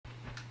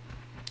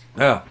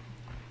Yeah.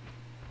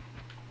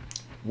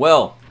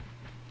 Well,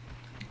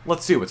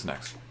 let's see what's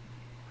next.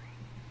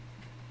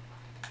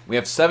 We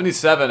have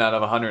 77 out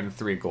of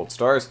 103 gold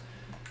stars.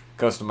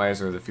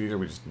 Customizer of the future,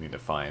 we just need to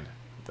find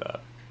the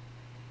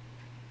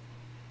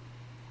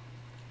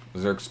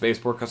Zerg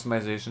Spaceport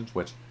customizations,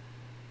 which,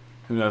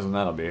 who knows when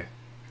that'll be.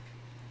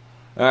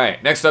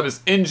 Alright, next up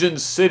is Engine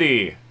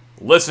City.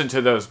 Listen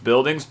to those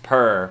buildings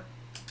purr.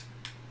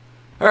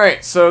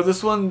 Alright, so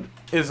this one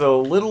is a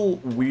little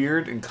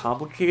weird and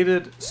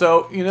complicated.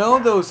 So, you know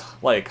those,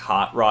 like,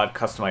 hot rod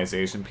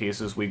customization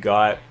pieces we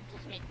got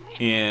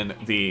in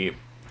the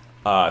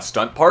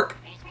stunt park?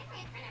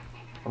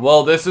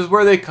 Well, this is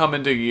where they come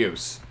into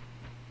use.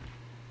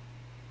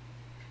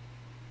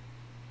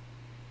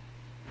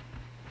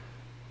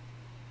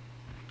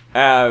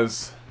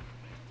 As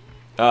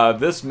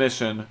this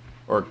mission,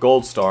 or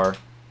Gold Star,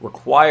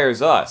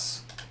 requires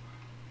us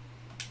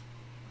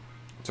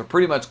to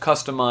pretty much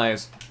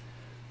customize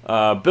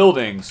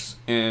buildings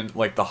in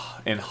like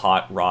in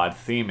hot rod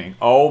theming.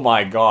 Oh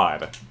my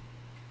god!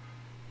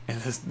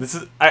 And this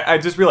is I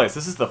just realized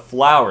this is the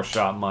flower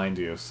shop, mind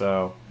you.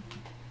 So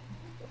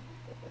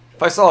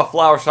if I saw a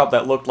flower shop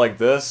that looked like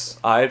this,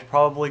 I'd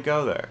probably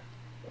go there.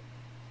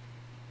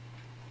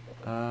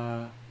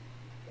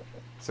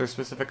 Is there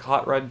specific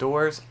hot rod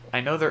doors? I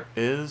know there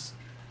is,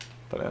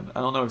 but I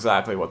don't know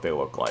exactly what they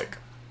look like.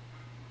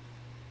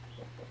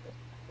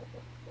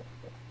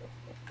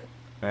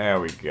 There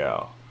we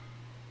go.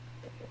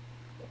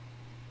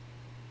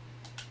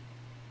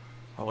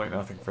 Probably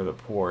nothing for the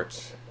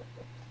porch.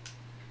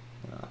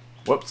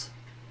 Whoops.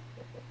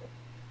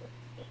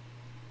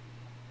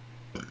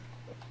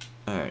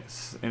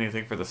 Alright,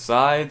 anything for the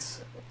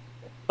sides?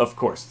 Of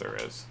course there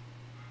is.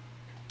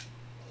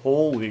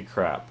 Holy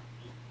crap.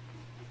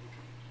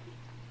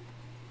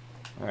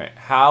 Alright,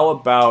 how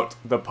about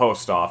the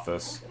post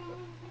office?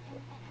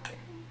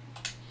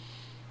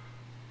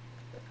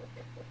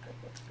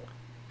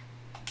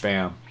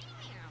 Bam.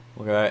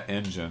 Look at that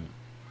engine.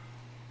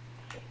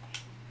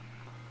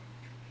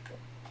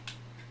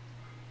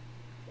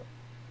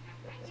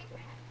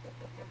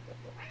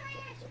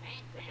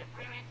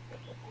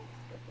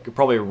 Could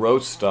probably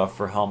roast stuff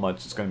for how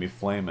much it's going to be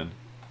flaming.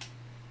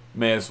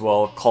 May as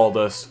well call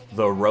this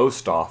the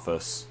roast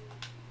office.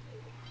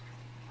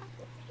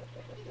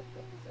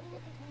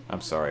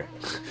 I'm sorry.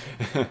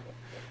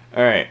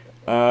 Alright.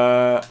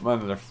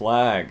 Another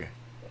flag.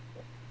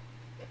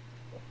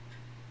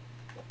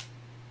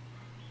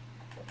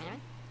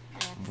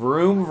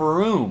 Vroom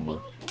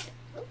vroom.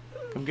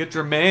 Come get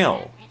your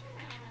mail.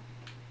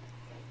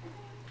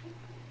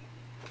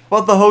 What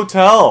about the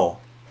hotel?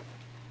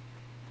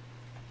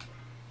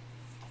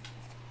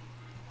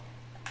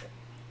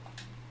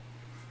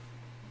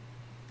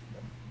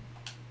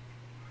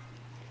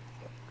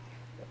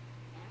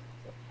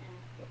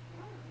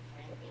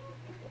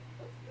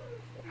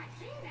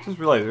 Just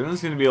realized there doesn't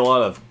seem to be a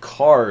lot of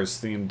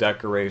cars-themed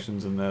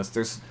decorations in this.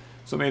 There's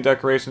so many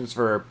decorations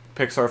for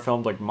Pixar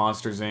films like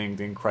Monsters, Inc.,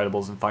 The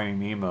Incredibles, and Finding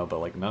Nemo, but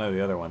like none of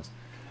the other ones.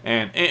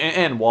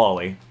 And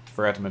WALL-E.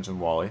 Forgot to mention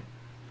WALL-E.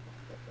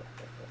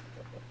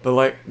 But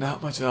like,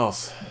 not much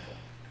else.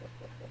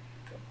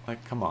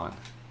 Like, come on.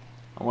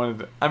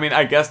 I mean,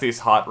 I guess these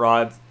hot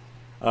rod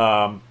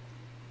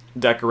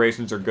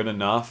decorations are good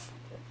enough.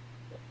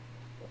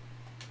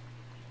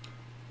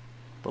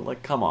 But,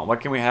 like, come on. Why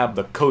can't we have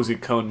the Cozy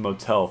Cone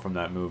Motel from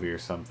that movie or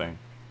something?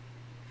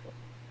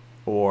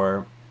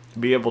 Or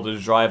be able to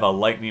drive a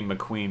Lightning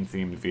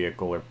McQueen-themed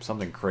vehicle or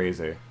something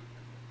crazy.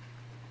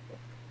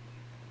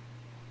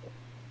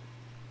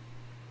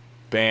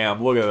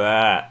 Bam, look at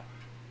that.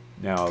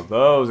 Now,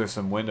 those are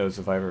some windows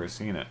if I've ever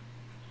seen it.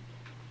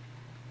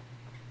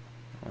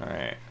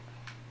 Alright.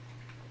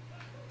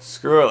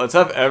 Screw it. Let's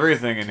have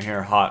everything in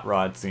here hot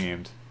rod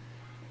themed.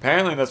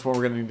 Apparently, that's what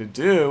we're going to need to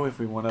do if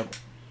we want to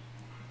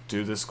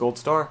do this gold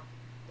star.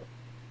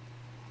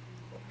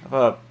 Have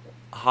a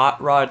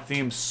hot rod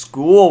themed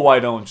school, why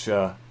don't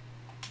ya?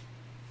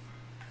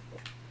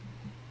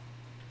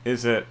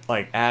 Is it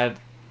like add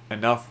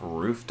enough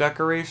roof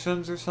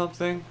decorations or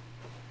something?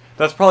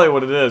 That's probably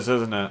what it is,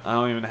 isn't it? I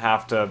don't even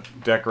have to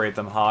decorate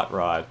them hot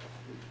rod.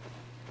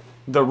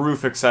 The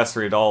roof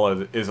accessory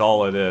is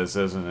all it is,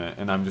 isn't it?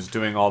 And I'm just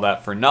doing all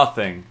that for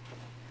nothing.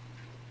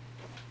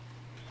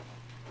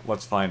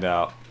 Let's find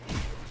out.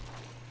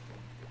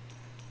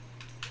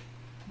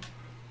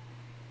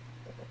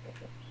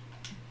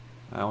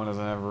 That one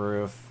doesn't have a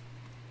roof.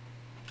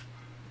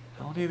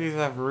 How many of these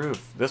have a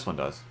roof? This one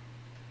does.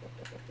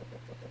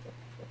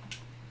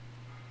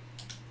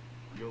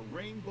 Your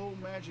rainbow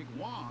magic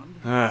wand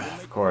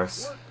Of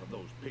course. of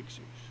those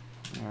pixies.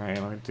 Alright,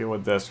 let me deal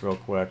with this real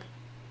quick.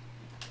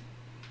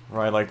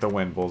 Right like the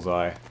wind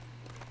bullseye.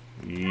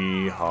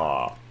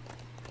 Yeehaw.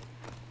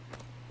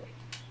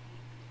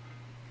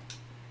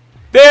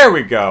 There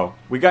we go!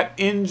 We got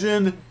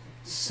Engine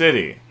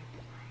City.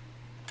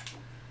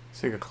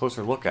 Let's take a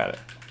closer look at it.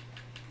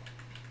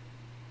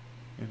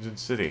 Engine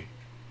City.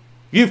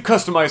 You've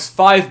customized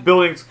 5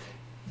 buildings.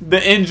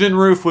 The engine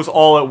roof was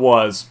all it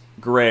was.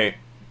 Great.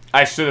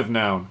 I should have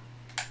known.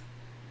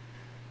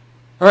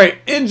 Alright,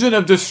 Engine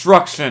of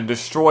Destruction.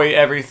 Destroy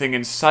everything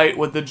in sight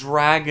with the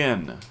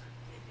dragon.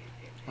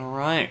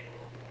 Alright.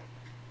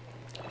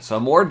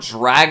 Some more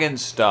dragon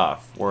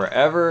stuff.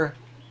 Wherever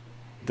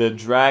the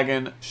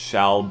dragon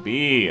shall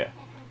be.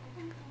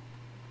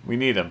 We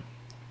need him.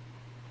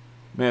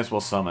 May as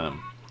well summon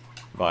him.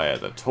 Via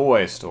the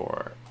toy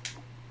store.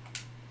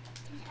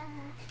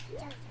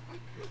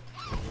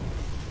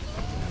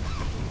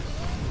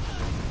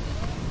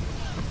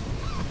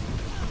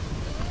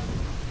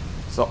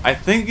 So I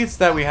think it's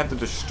that we have to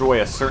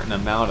destroy a certain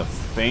amount of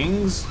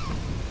things,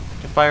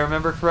 if I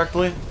remember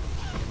correctly.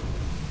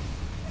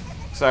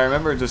 So I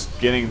remember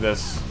just getting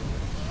this.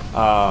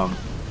 Gold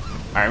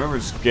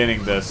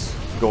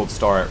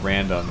star at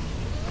random.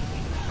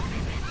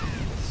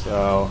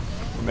 So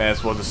we may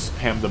as well just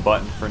spam the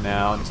button for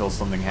now until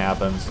something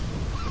happens.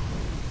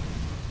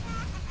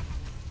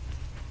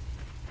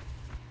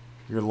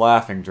 You're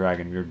laughing,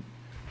 dragon.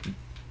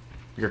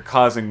 You're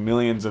causing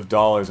millions of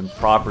dollars in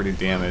property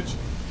damage.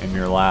 And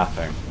you're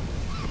laughing.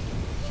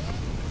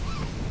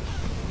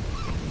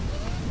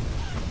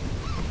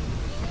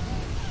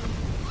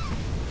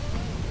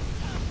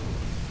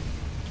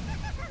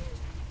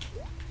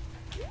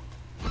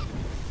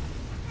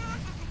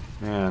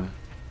 Man.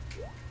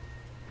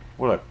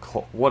 What a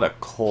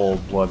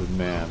cold-blooded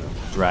man.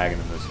 A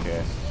dragon in this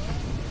case.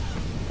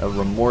 A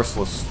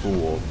remorseless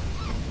fool.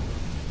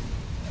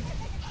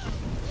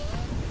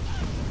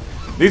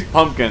 These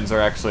pumpkins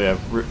are actually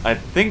I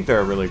think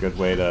they're a really good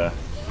way to...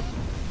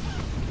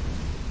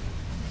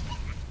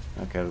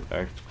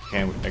 Okay,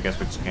 I guess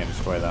we just can't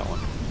destroy that one.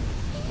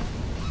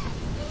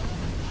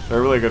 They're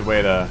a really good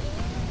way to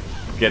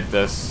get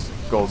this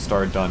gold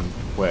star done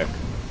quick.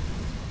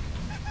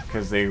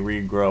 Because they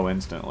regrow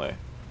instantly.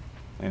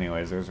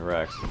 Anyways, there's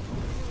Rex.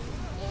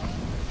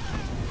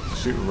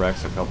 Shoot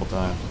Rex a couple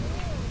times.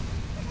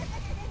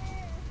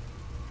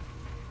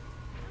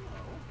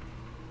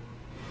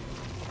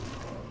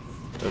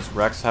 Does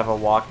Rex have a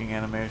walking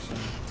animation?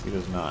 He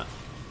does not.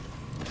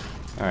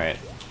 Alright.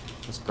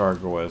 This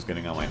gargoyle is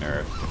getting on my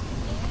nerve.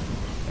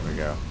 There we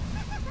go.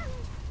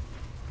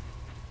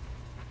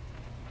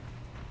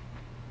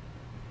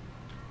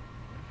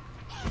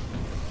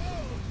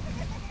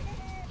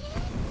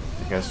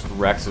 I guess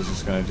Rex is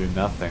just going to do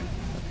nothing.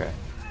 Okay.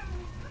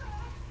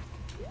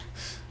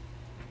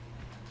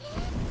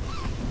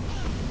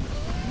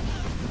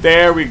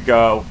 There we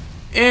go.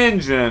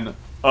 Engine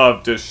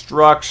of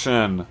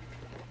Destruction.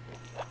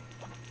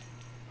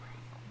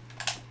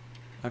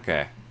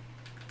 Okay.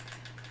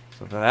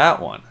 So for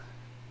that one,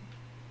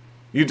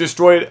 you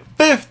destroyed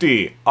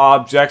 50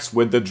 objects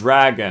with the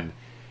dragon.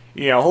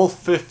 Yeah, a whole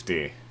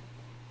 50.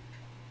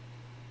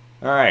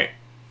 Alright.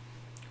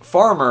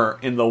 Farmer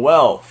in the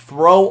well.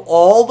 Throw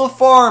all the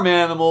farm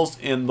animals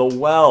in the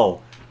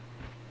well.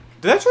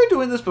 Did I try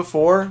doing this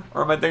before?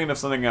 Or am I thinking of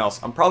something else?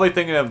 I'm probably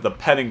thinking of the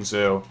petting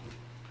zoo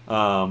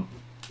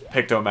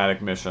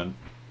Pictomatic mission.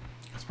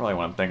 That's probably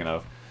what I'm thinking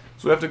of.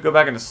 So we have to go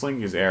back into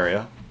Slinky's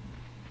area.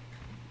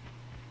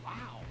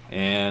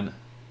 And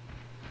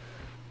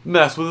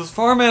mess with his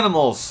farm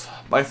animals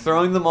by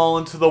throwing them all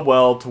into the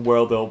well to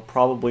where they'll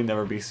probably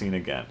never be seen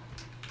again.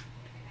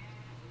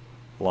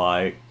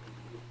 Like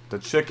the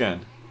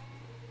chicken.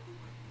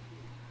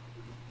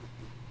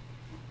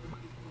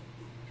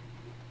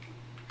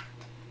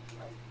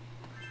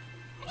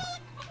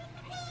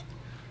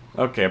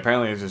 Okay,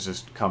 apparently it's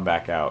just come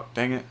back out.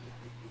 Dang it.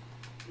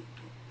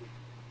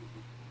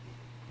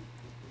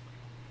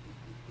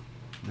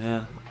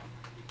 Man.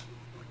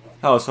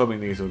 I was hoping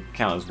these would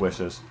count as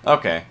wishes.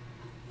 Okay.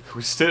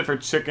 We just did it for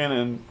chicken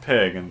and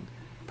pig, and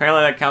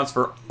apparently that counts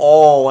for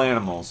all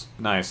animals.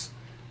 Nice.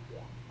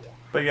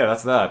 But yeah,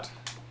 that's that.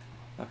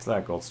 That's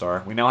that gold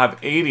star. We now have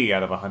 80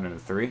 out of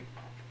 103.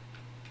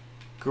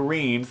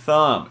 Green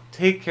thumb.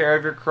 Take care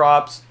of your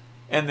crops,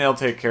 and they'll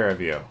take care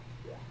of you.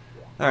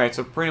 Alright,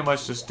 so pretty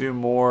much just do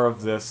more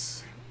of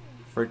this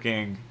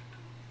freaking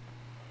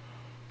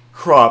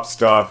crop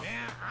stuff.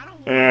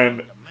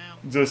 And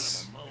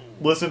just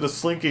listen to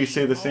Slinky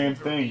say the same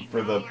thing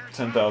for the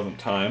 10,000th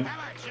time.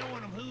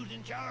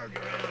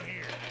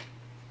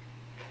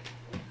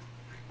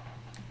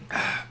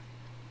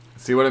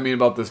 See what I mean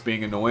about this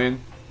being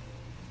annoying?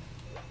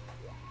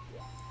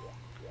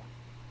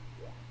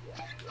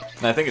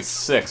 And I think it's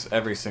 6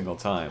 every single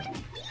time,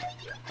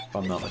 if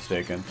I'm not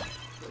mistaken.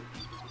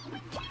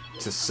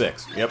 To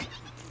 6, yep.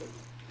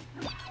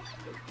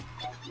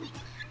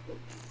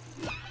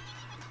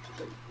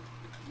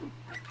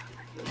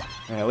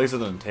 Yeah, at least it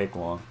doesn't take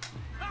long.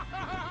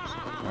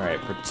 Alright,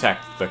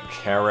 protect the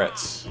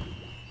carrots.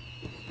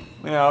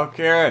 You know,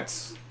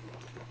 carrots.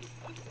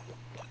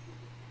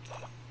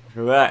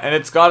 Look at that. And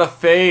it's got a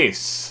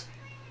face.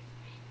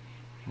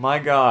 My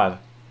god.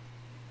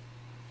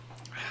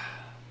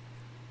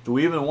 Do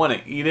we even want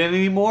to eat it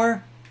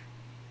anymore?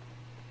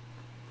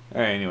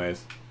 Alright,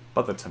 anyways.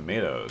 About the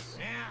tomatoes.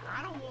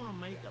 I don't want to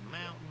make a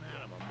mountain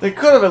out of them. They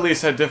could have at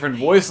least had different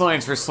voice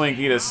lines for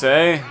Slinky to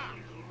say.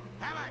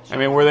 I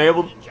mean, were they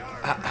able...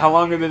 How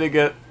long did they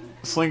get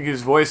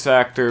Slinky's voice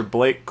actor,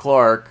 Blake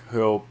Clark,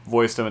 who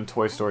voiced him in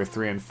Toy Story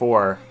 3 and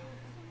 4,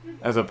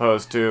 as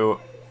opposed to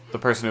the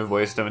person who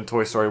voiced him in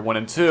Toy Story 1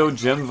 and 2,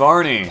 Jim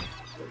Varney.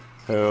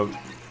 Who,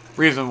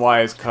 reason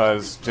why is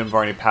because Jim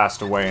Varney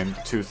passed away in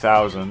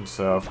 2000,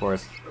 so of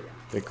course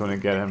they couldn't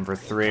get him for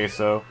 3,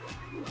 so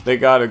they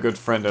got a good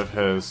friend of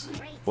his,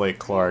 Blake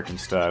Clark,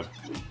 instead.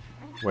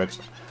 Which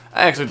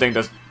I actually think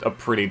does a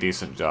pretty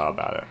decent job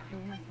at it.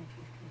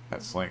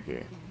 At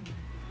Slinky.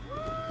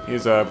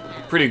 He's a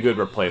pretty good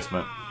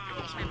replacement.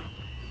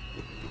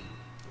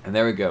 And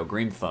there we go,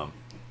 Green Thumb.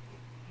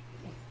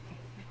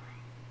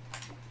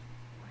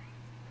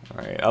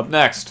 Alright, up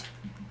next.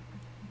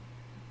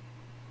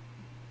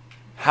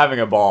 Having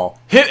a ball.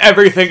 Hit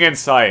everything in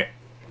sight!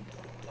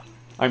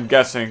 I'm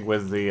guessing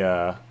with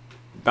the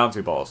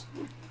bouncy balls.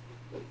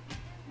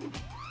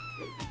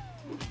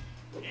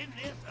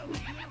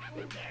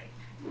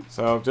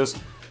 So just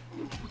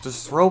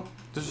throw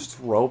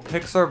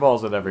Pixar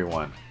balls at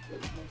everyone.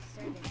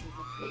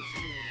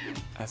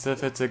 As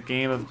if it's a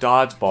game of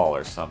dodgeball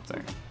or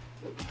something.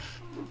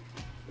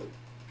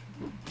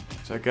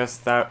 Which I guess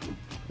that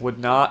would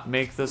not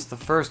make this the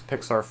first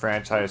Pixar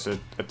franchise to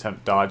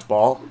attempt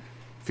dodgeball.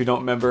 If you don't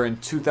remember, in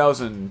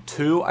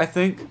 2002, I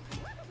think?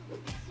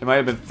 It might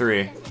have been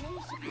 3.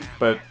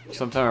 But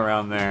sometime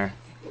around there.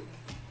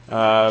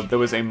 There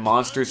was a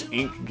Monsters,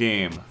 Inc.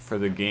 game for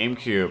the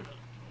GameCube.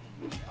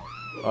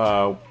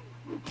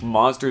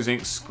 Monsters,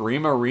 Inc.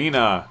 Scream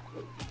Arena.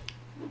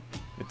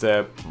 It's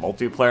a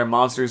multiplayer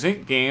Monsters,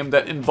 Inc. game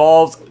that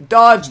involves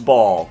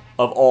dodgeball,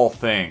 of all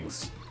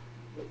things.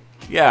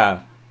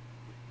 Yeah.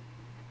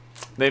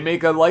 They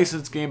make a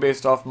licensed game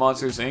based off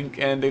Monsters, Inc.,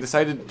 and they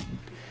decided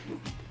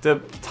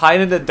to tie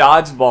it into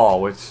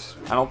dodgeball, which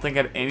I don't think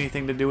had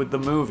anything to do with the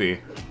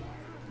movie.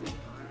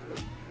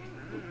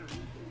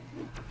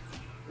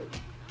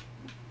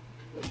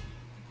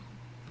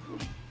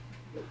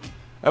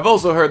 I've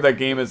also heard that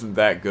game isn't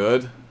that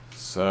good,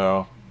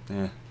 so,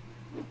 eh.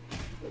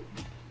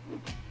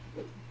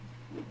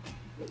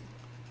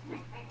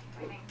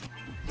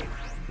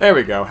 There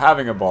we go,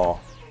 having a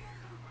ball.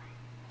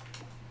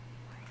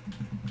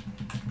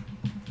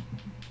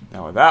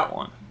 Now with that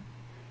one,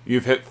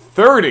 you've hit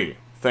 30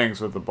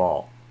 things with the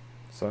ball.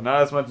 So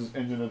not as much as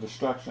Engine of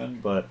Destruction,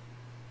 but...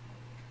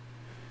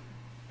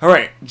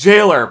 Alright,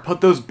 Jailer,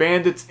 put those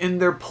bandits in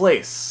their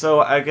place. So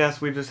I guess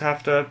we just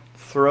have to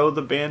throw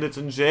the bandits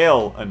in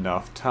jail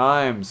enough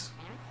times.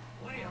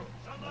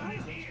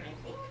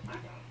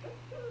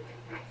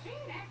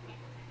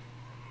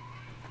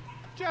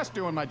 Just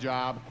doing my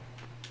job.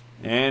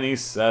 And he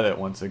said it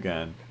once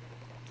again.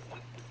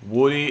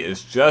 Woody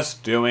is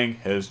just doing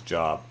his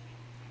job.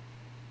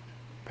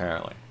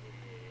 Apparently.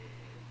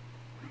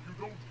 If you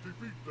don't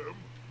defeat them,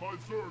 my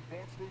Zerg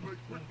bots will make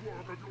quick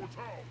work of your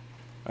town.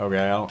 Okay,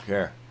 I don't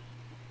care.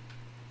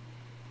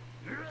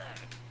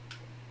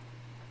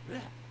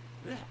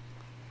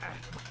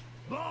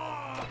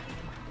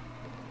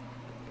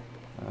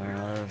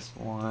 There's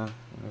one.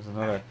 There's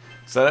another.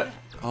 Is that it?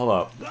 Hold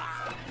up.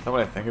 Is that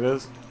what I think it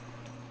is?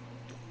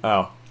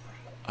 Oh.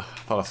 I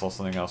thought I saw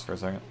something else for a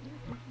second.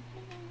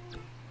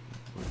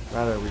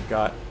 Rather, we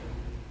got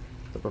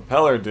the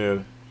propeller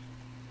dude.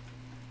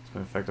 It's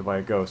been affected by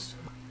a ghost.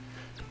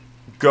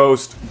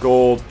 Ghost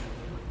gold.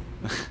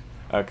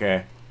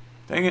 Okay.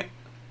 Dang it.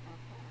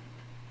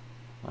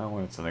 I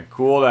wanted something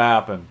cool to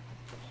happen.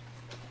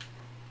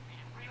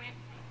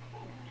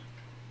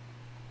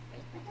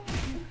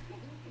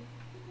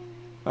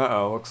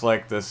 Uh-oh, looks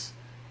like this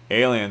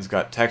alien's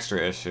got texture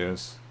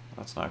issues.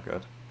 That's not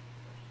good.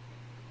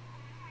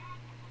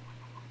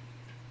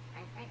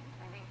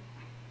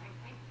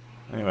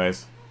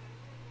 Anyways.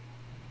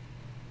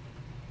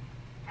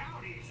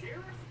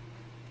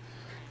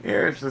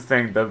 Here's the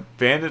thing, the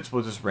bandits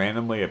will just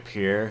randomly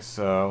appear,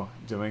 so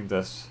doing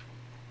this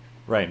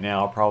right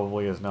now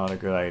probably is not a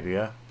good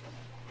idea.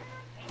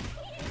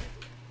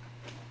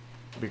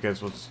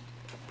 Because we'll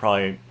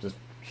probably just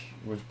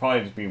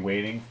be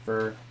waiting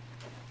for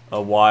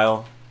a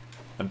while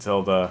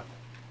until the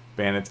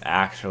bandits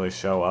actually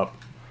show up.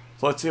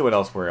 So let's see what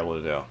else we're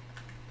able to do.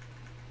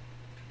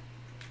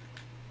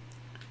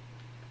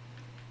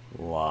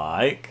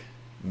 Like,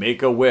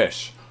 make a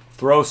wish.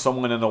 Throw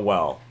someone in a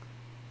well.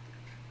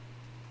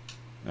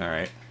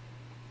 Alright.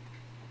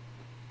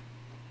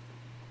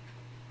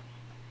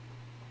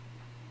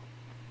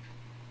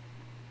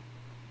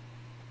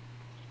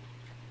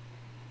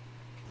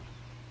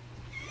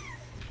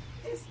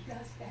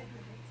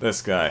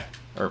 This guy.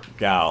 Or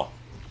gal.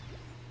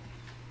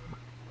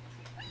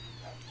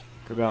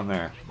 Go down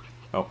there.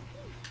 Oh.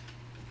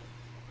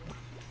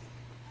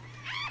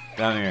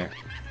 Down here.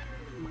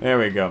 There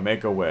we go.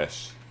 Make a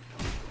wish.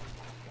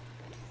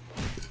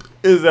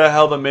 Is that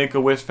how the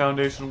Make-A-Wish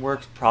Foundation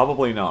works?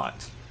 Probably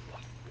not.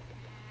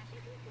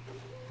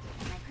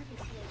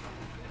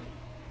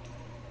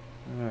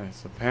 Alright,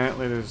 so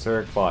apparently there's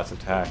Zerg bots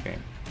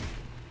attacking.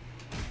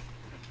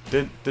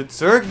 Did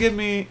Zerg give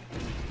me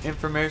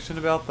information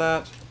about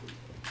that?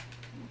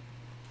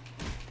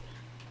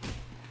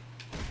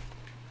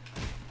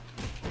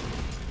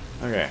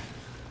 Okay.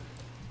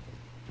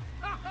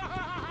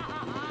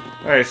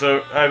 Alright,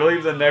 so I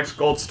believe the next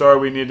gold star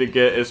we need to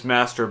get is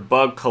Master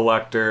Bug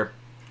Collector.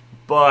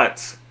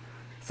 But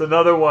it's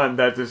another one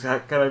that just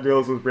kind of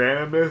deals with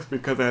randomness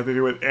because it has to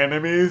do with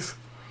enemies.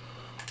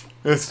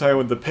 This time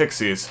with the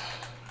pixies.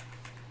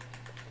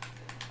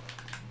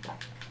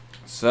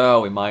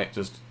 So we might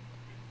just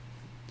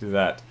do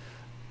that.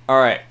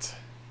 Alright.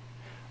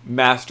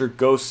 Master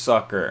Ghost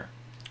Sucker.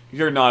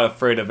 You're not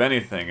afraid of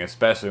anything,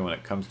 especially when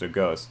it comes to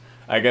ghosts.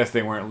 I guess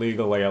they weren't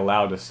legally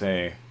allowed to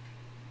say,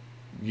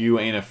 you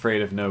ain't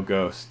afraid of no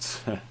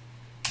ghosts.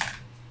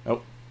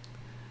 Oh.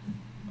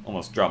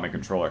 Almost dropped my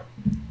controller.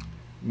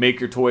 Make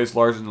your toys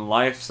larger than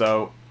life.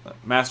 So,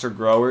 Master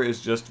Grower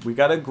is just, we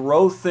gotta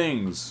grow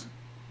things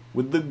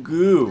with the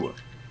goo.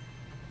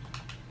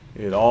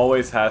 It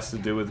always has to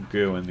do with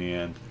goo in the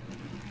end.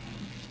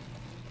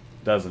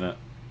 Doesn't it?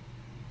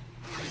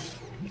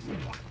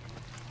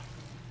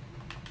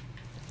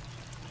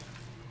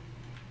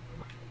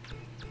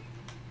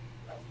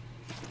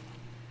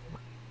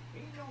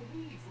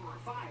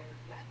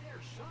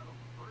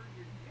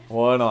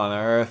 What on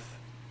earth?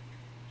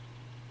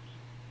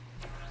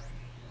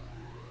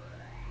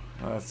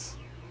 That's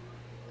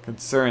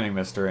concerning,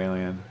 Mr.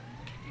 Alien.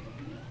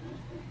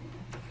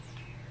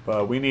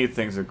 But we need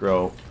things to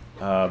grow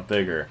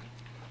bigger.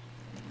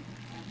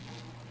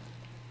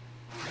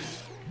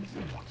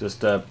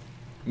 Just to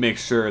make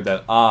sure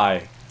that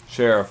I,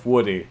 Sheriff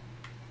Woody,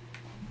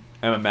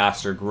 am a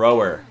master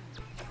grower.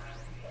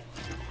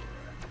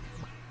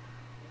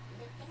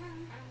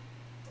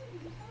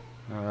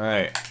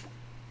 Alright.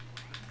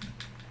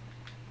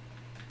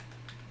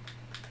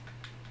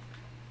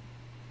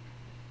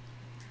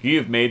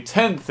 You've made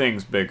 10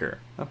 things bigger.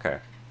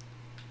 Okay.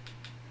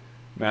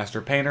 Master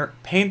Painter,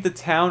 paint the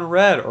town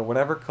red or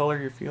whatever color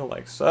you feel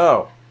like.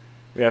 So,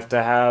 we have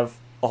to have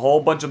a whole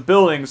bunch of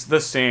buildings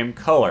the same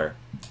color.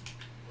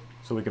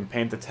 So we can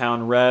paint the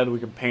town red, we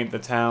can paint the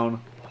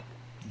town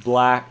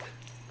black,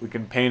 we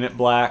can paint it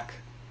black.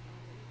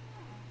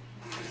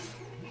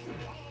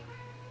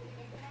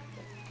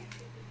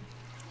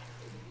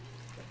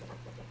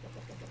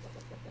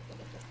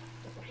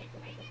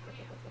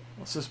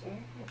 Let's just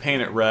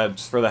paint it red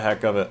just for the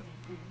heck of it.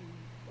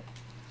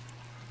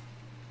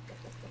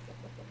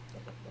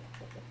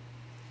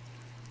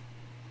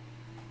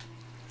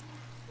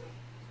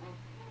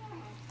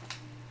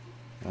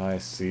 I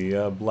see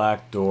a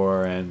black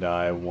door and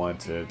I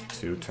want it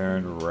to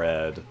turn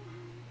red.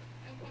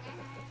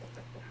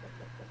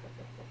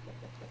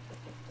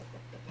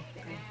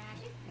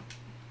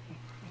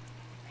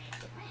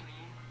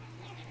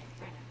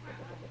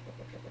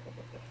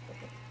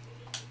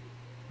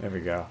 There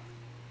we go.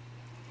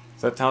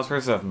 Does that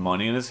townsperson have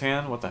money in his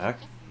hand? What the heck?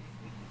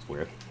 It's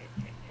weird.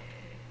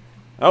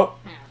 Oh!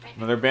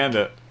 Another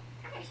bandit.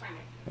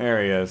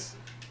 There he is.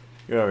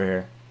 Get over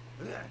here.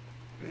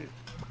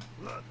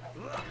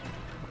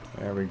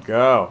 There we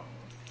go.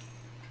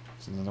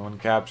 There's another one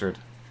captured.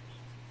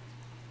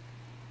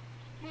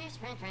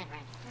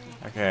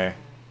 Okay.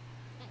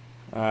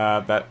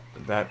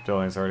 That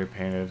building's already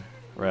painted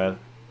red.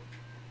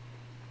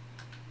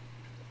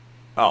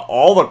 Oh,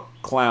 all the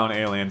clown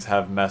aliens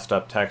have messed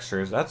up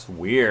textures. That's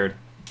weird.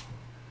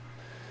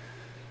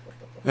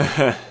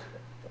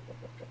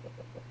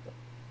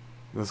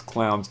 Those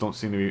clowns don't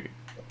seem to be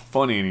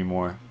funny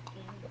anymore.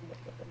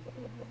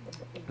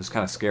 It's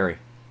kind of scary.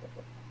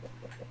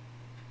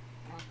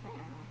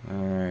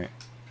 Alright.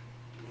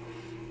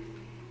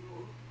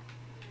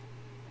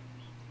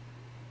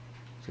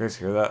 Did you guys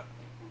hear that?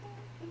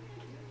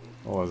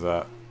 What was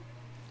that?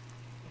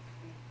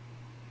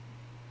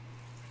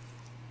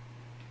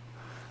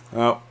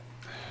 Oh.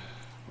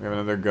 We have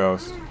another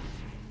ghost.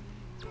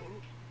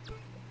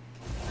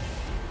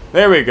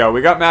 There we go.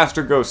 We got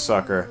Master Ghost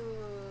Sucker.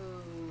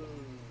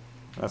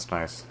 That's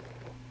nice.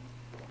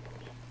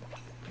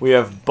 We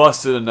have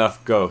busted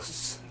enough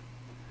ghosts.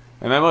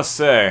 And I must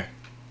say,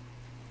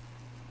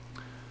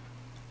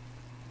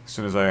 as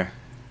soon as I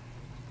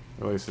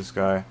release this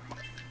guy,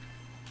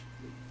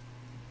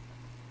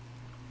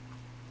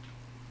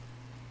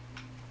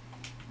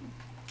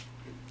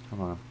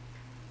 come on.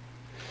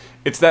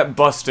 It's that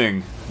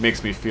busting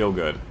makes me feel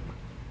good.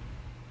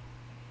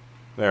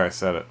 There, I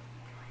said it.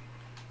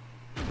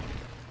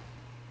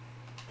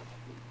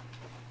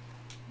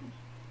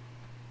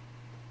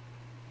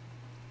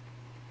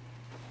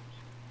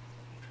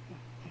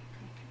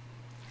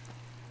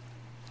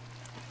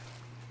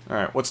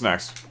 Alright, what's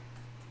next?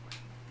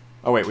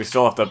 Oh wait, we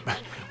still have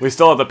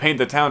to paint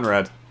the town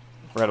red.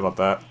 Forgot about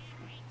that.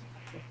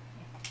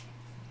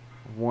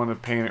 Want to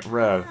paint it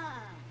red.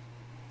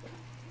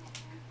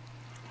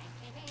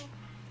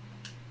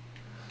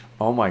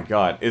 Oh my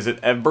god, is it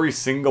every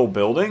single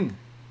building?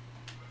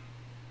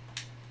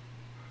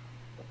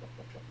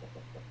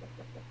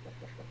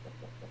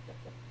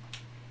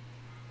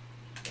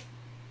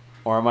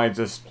 Or am I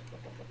just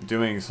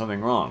doing something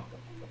wrong?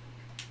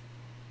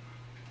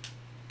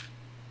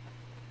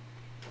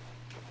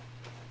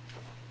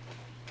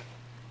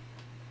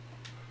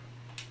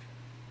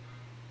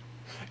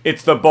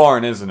 It's the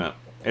barn, isn't it?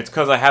 It's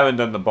because I haven't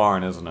done the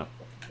barn, isn't it?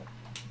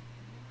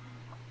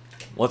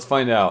 Let's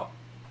find out.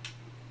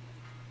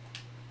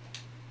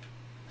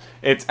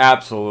 It's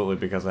absolutely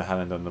because I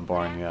haven't done the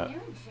barn yet.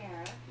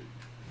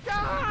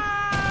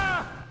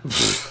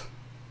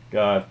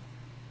 God.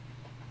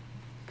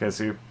 Okay,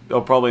 so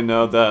you'll probably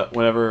know that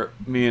whenever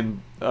me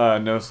and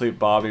No Sleep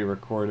Bobby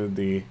recorded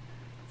the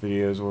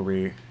videos where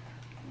we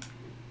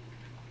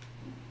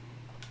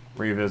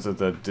revisit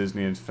the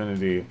Disney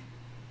Infinity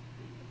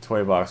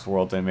toy box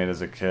world they made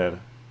as a kid.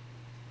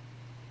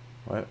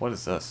 What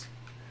is this?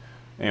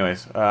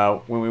 Anyways,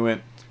 when we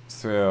went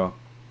through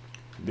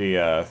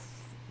the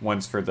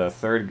ones for the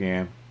third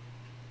game,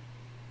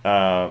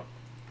 No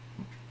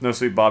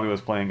Sleep Bobby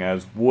was playing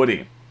as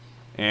Woody,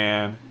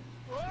 and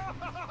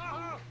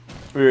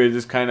we were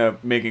just kind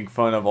of making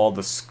fun of all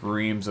the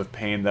screams of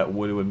pain that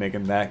Woody would make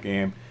in that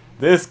game.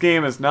 This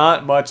game is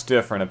not much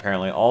different,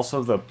 apparently.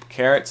 Also, the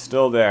carrot's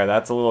still there.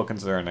 That's a little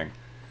concerning.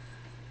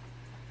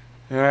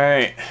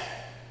 Alright.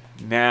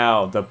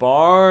 Now, the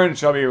barn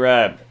shall be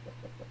red.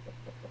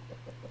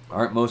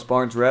 Aren't most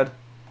barns red?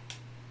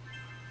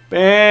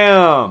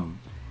 Bam!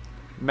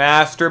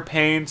 Master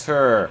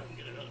Painter.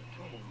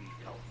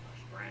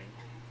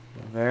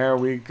 There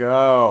we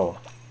go.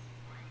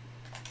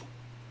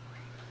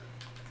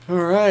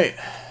 Alright.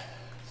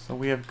 So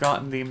we have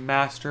gotten the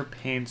Master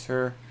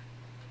Painter.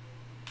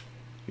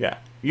 Yeah.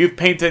 You've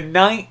painted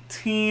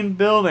 19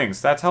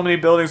 buildings. That's how many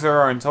buildings there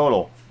are in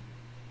total.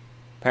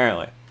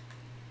 Apparently.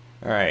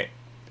 Alright.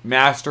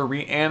 Master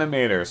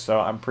Reanimator. So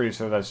I'm pretty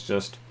sure that's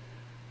just...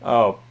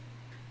 Oh.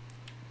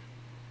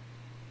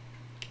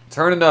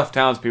 Turn enough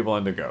townspeople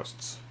into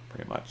ghosts.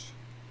 Pretty much.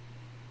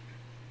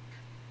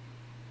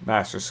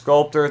 Master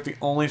Sculptor.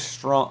 Only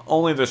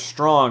the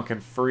strong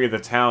can free the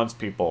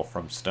townspeople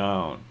from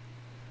stone.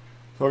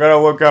 So I gotta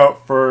look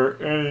out for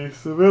any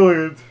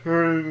civilians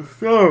turning into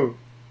stone.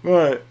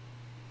 But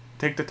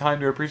take the time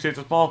to appreciate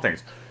the small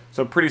things.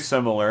 So pretty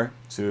similar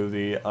to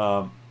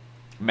the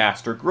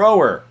Master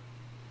Grower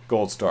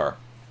Gold Star.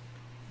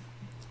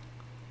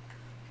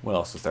 What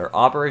else is there?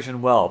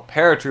 Operation Well.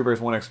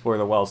 Paratroopers want to explore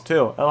the wells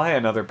too. Oh hey,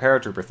 another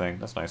paratrooper thing.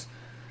 That's nice.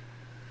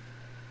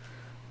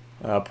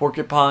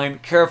 Porcupine.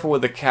 Careful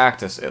with the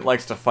cactus. It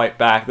likes to fight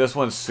back. This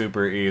one's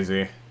super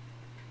easy.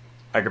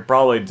 I could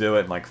probably do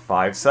it in like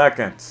 5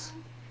 seconds.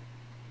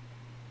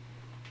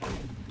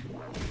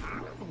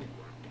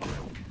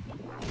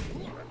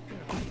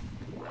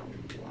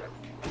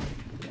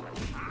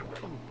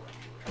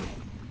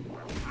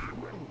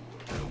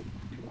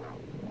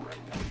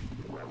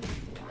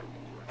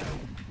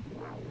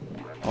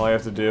 All you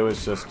have to do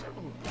is just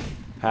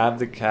have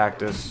the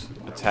cactus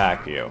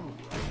attack you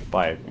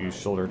by you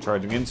shoulder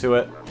charging into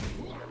it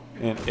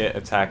and it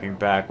attacking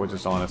back, which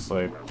is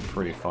honestly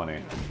pretty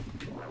funny.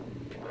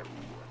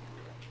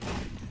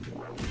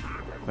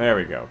 There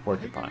we go,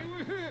 porcupine.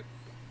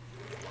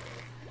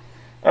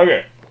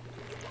 Okay.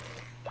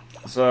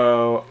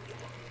 So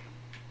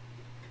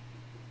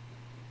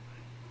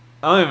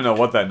I don't even know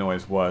what that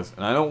noise was,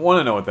 and I don't want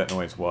to know what that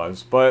noise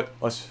was, but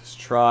let's just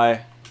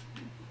try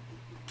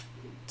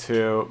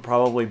to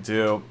probably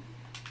do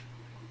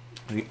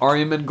the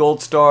Aryaman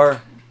Gold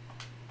Star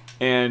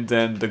and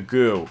then the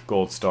Goo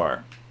Gold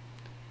Star.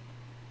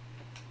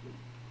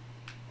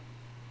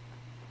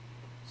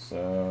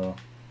 So,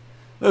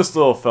 this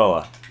little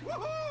fella.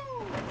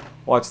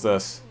 Watch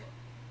this.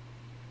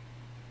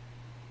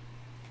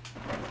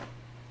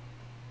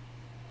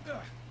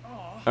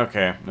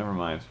 Okay, never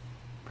mind.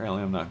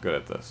 Apparently I'm not good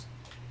at this.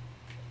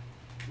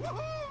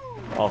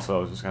 Also,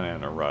 I was just kind of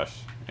in a rush.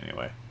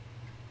 Anyway.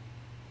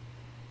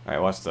 Alright,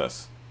 watch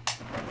this.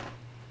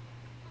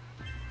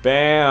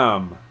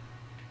 Bam!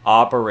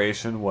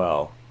 Operation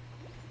Well.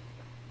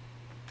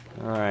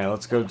 Alright,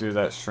 let's go do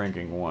that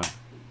shrinking one.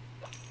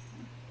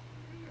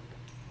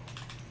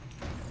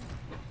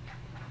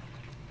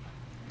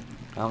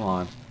 Come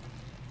on.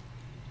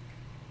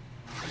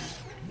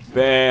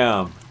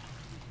 Bam!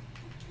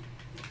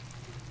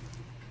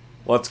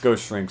 Let's go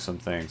shrink some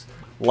things.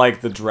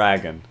 Like the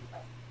dragon.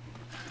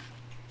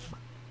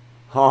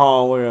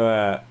 Oh, look at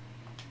that.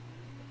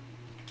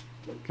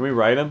 Can we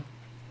ride him?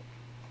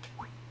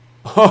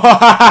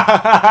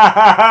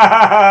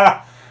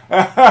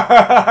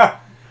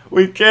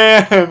 We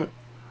can!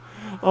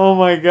 Oh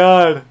my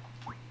god.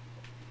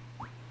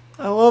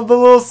 I love the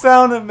little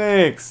sound it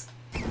makes.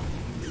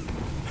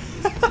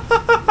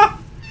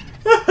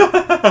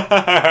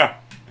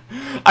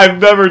 I've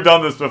never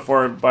done this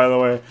before, by the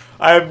way.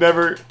 I have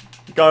never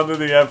gone through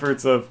the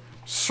efforts of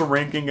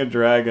shrinking a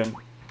dragon.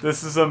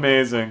 This is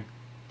amazing.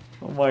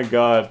 Oh my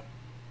god.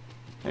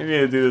 I need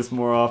to do this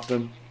more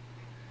often.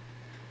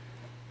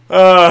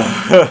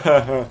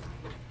 That's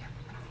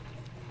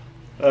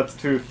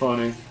too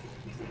funny.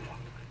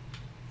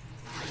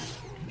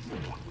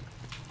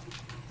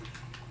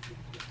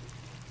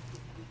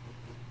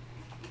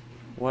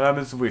 What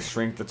happens if we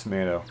shrink the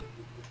tomato?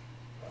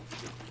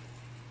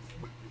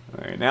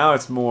 Alright, now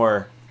it's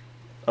more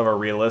of a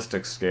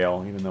realistic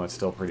scale, even though it's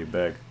still pretty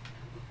big.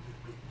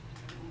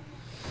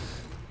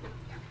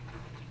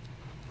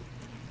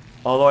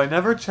 Although I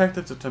never checked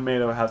if the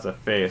tomato has a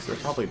face. It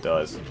probably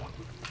does.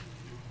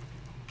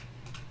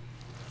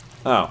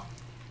 Oh.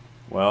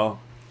 Well,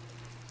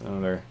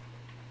 another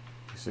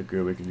piece of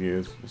goo we could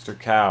use. Mr.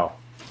 Cow,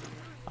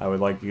 I would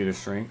like you to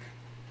shrink.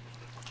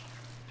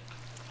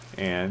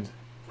 And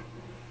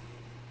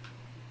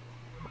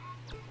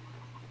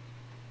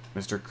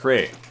Mr.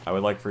 Crate, I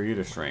would like for you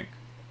to shrink.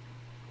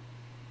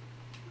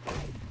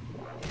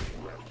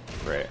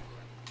 Great.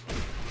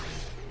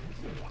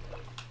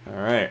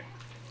 Alright.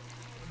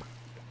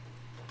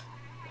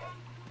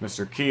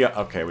 Mr. Kiosk.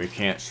 Okay, we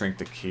can't shrink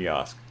the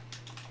kiosk.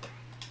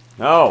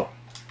 No!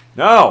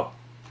 No!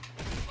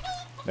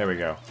 There we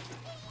go.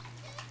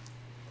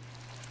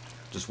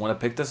 Just want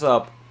to pick this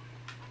up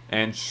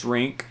and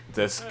shrink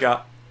this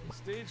guy.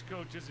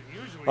 Stagecoach isn't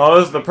usually. Oh,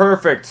 this is the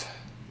perfect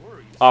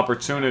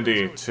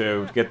opportunity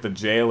to get the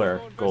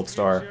jailer gold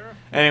star.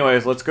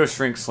 Anyways, let's go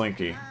shrink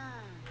Slinky.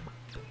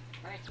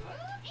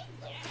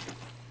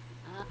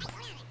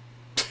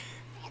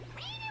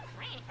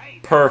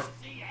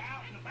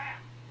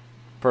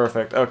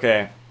 Perfect.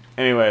 Okay.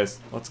 Anyways,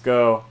 let's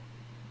go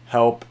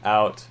help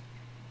out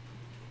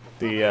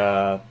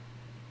the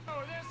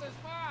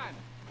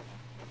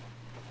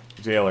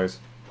jailers.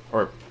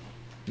 Or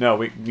no,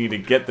 we need to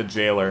get the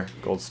jailer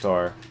gold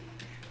star.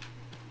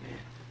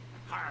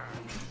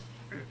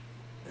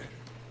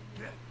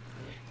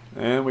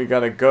 And we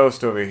got a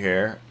ghost over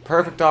here.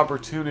 Perfect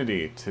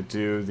opportunity to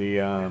do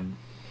the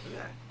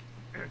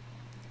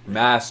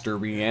Master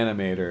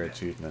Reanimator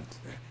achievement.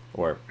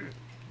 Or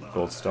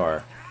gold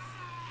star.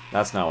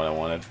 That's not what I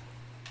wanted.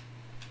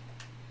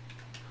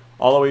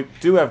 Although we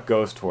do have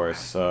Ghost Horse,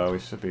 so we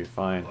should be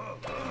fine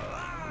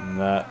in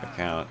that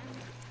account.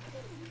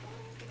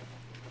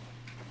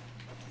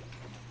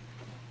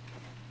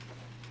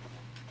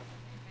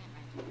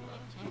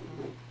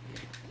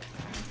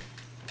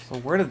 So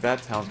where did that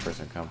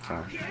townsperson come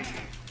from?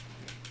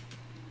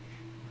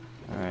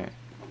 Alright.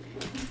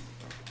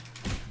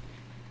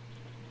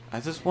 I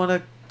just want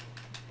to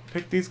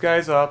pick these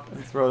guys up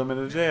and throw them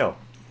into jail.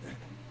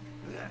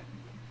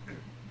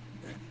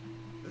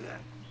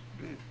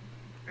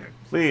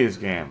 Please,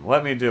 game,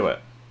 let me do it.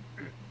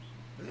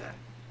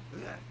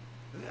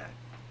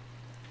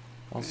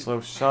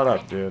 Also, shut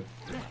up, dude.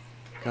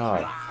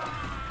 God.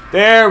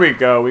 There we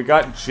go, we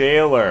got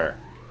jailer.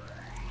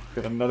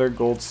 Get another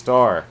gold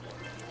star.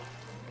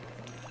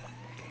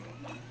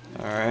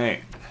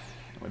 Alright.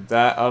 With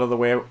that out of the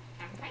way,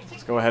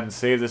 let's go ahead and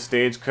save the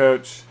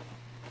stagecoach.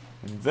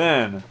 And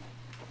then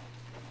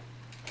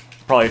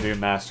probably do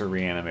Master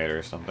Reanimator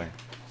or something.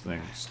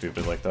 Something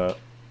stupid like that.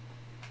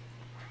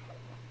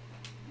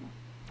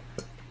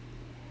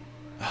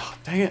 Oh,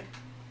 dang it.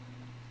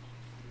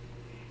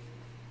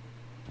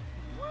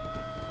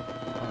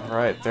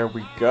 Alright, there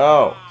we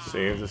go.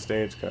 Save the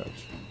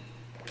stagecoach.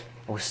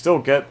 Oh, we still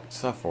get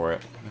stuff for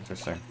it.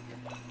 Interesting.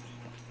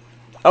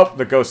 Oh,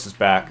 the ghost is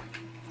back.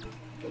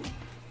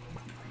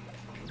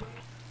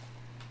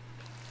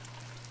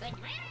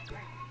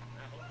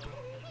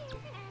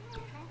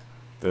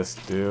 This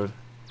dude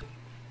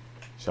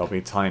shall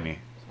be tiny.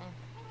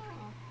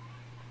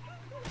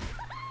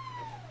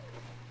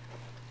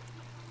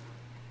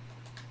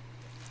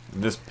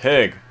 And this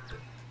pig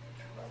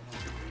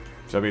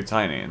shall be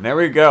tiny. And there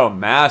we go,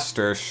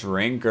 Master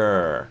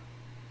Shrinker.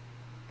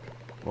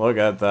 Look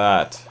at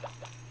that.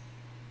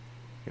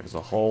 Gives a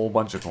whole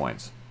bunch of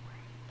coins.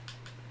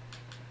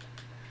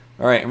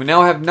 Alright, and we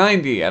now have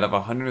 90 out of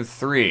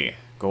 103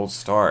 gold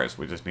stars.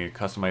 We just need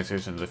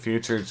customization in the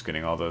future. Just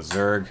getting all those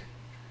Zerg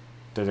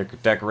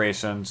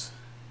decorations.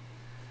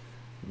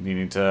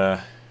 Needing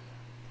to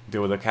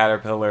deal with the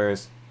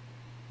caterpillars.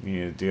 You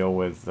need to deal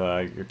with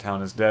your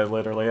town is dead,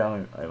 literally.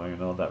 I don't even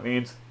know what that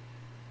means.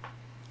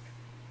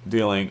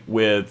 Dealing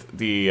with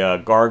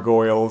the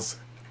gargoyles.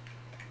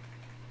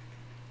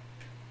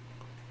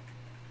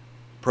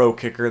 Pro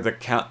kicker, the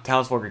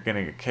townsfolk are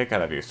getting a kick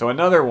out of you. So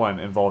another one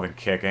involving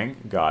kicking.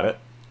 Got it.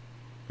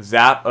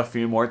 Zap a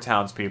few more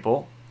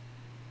townspeople.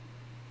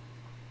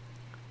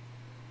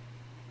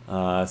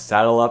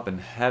 Saddle up and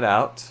head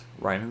out.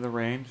 Right in the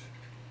range.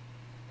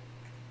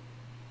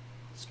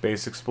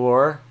 Space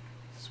Explorer.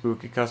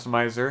 Spooky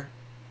Customizer.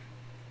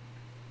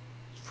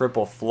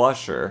 Triple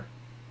Flusher.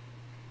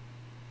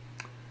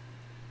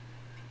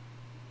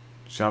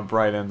 Jump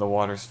right in, the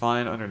water's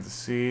fine. Under the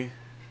sea.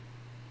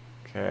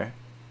 Okay.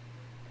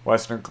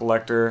 Western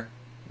Collector.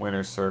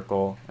 Winner's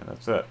Circle. And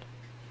that's it.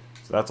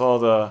 So that's all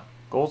the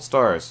gold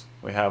stars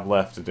we have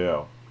left to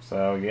do.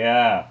 So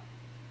yeah.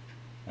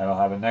 That'll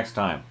happen next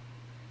time.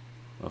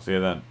 I'll see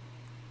you then.